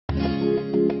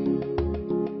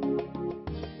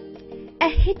A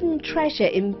hidden treasure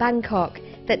in Bangkok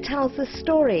that tells the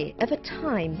story of a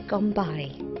time gone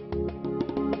by.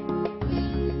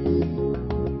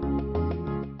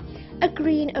 A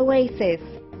green oasis,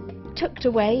 tucked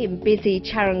away in busy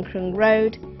Charoen Krung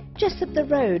Road, just up the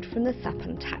road from the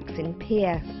Sapon Taksin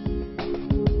Pier.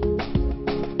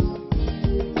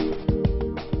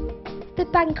 The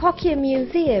Bangkokian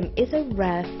Museum is a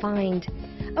rare find,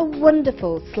 a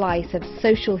wonderful slice of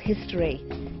social history,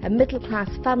 a middle-class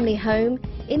family home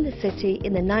in the city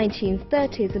in the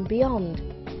 1930s and beyond,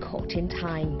 caught in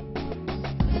time.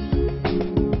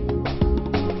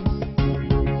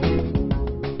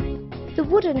 The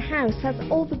wooden house has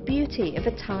all the beauty of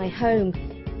a Thai home.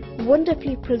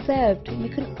 Wonderfully preserved, you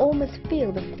can almost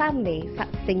feel the family sat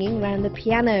singing round the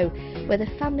piano, where the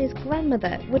family's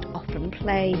grandmother would often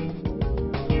play.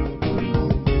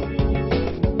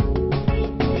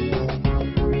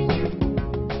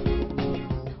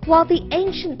 While the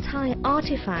ancient Thai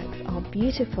artifacts are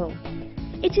beautiful,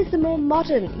 it is the more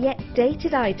modern yet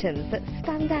dated items that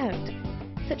stand out,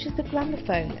 such as the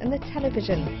gramophone and the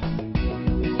television.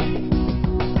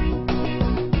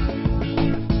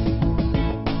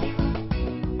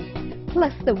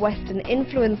 Plus the Western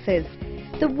influences,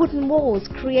 the wooden walls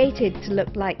created to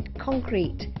look like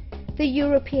concrete, the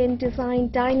European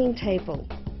design dining table,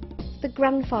 the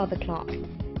grandfather clock,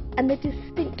 and the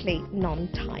distinctly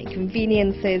non-Thai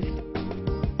conveniences.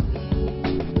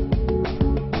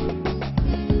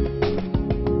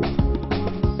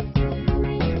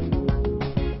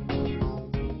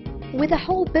 With a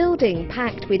whole building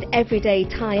packed with everyday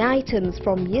Thai items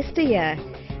from yesteryear,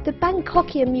 the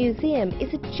Bangkokian Museum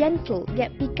is a gentle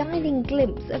yet beguiling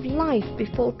glimpse of life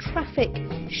before traffic,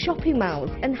 shopping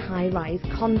malls and high-rise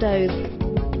condos.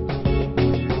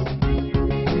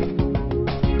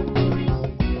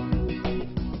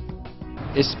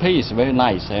 This place is very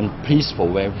nice and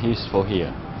peaceful, very peaceful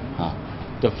here.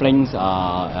 The flames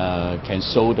can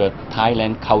show the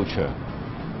Thailand culture.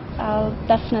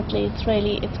 Definitely, it's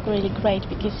really great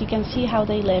because you can see how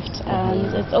they lived,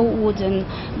 and it's all wooden.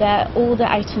 There, all the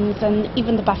items and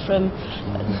even the bathroom.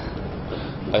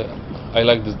 I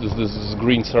like this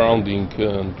green surrounding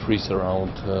and trees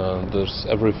around. There's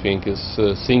everything is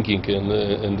sinking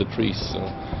in the trees.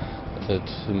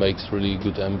 It makes really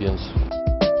good ambience.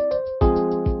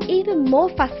 Even more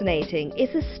fascinating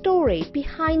is the story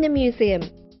behind the museum.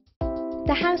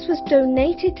 The house was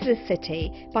donated to the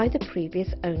city by the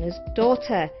previous owner's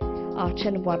daughter,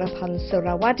 Archan Warapan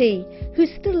Surawadi, who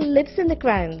still lives in the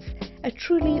grounds, a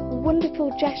truly wonderful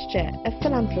gesture of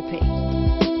philanthropy.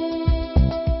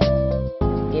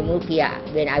 We moved here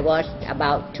when I was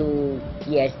about 2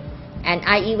 years, and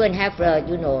I even have,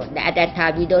 at that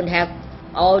time we don't have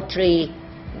all tree,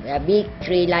 big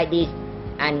tree like this,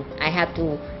 and I have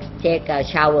to take a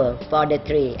shower for the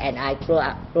tree, and I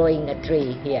growing a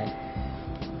tree here.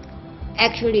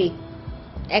 Actually,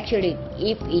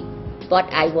 if it what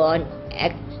I want,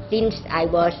 since I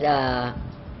was a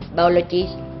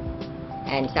biologist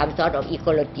and some sort of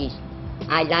ecologist,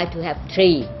 I like to have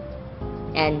tree,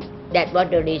 and that was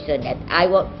the reason that I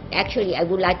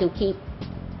would like to keep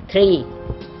tree,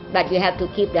 but you have to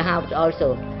keep the house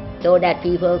also, so that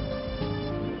people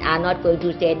are not going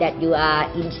to say that you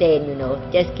are insane,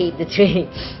 just keep the tree.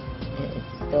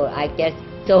 So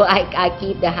I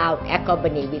keep the house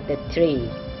accompanied with the tree,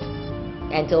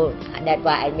 and so that's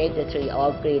why I make the tree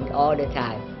all green all the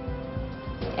time,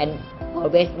 and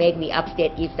always make me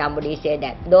upset if somebody say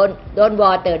that don't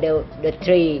water the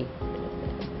tree.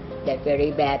 That's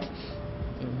very bad.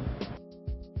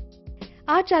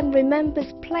 Arjan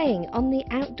remembers playing on the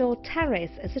outdoor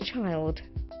terrace as a child.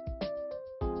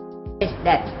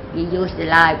 That we use the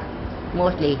life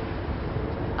mostly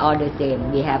all the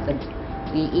same.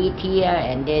 We eat here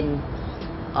and then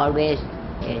always.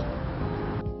 Yes.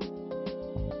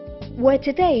 Where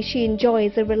today she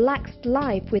enjoys a relaxed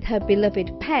life with her beloved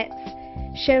pets,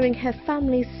 sharing her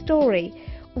family's story,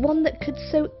 one that could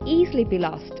so easily be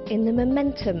lost in the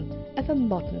momentum of a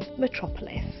modern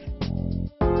metropolis.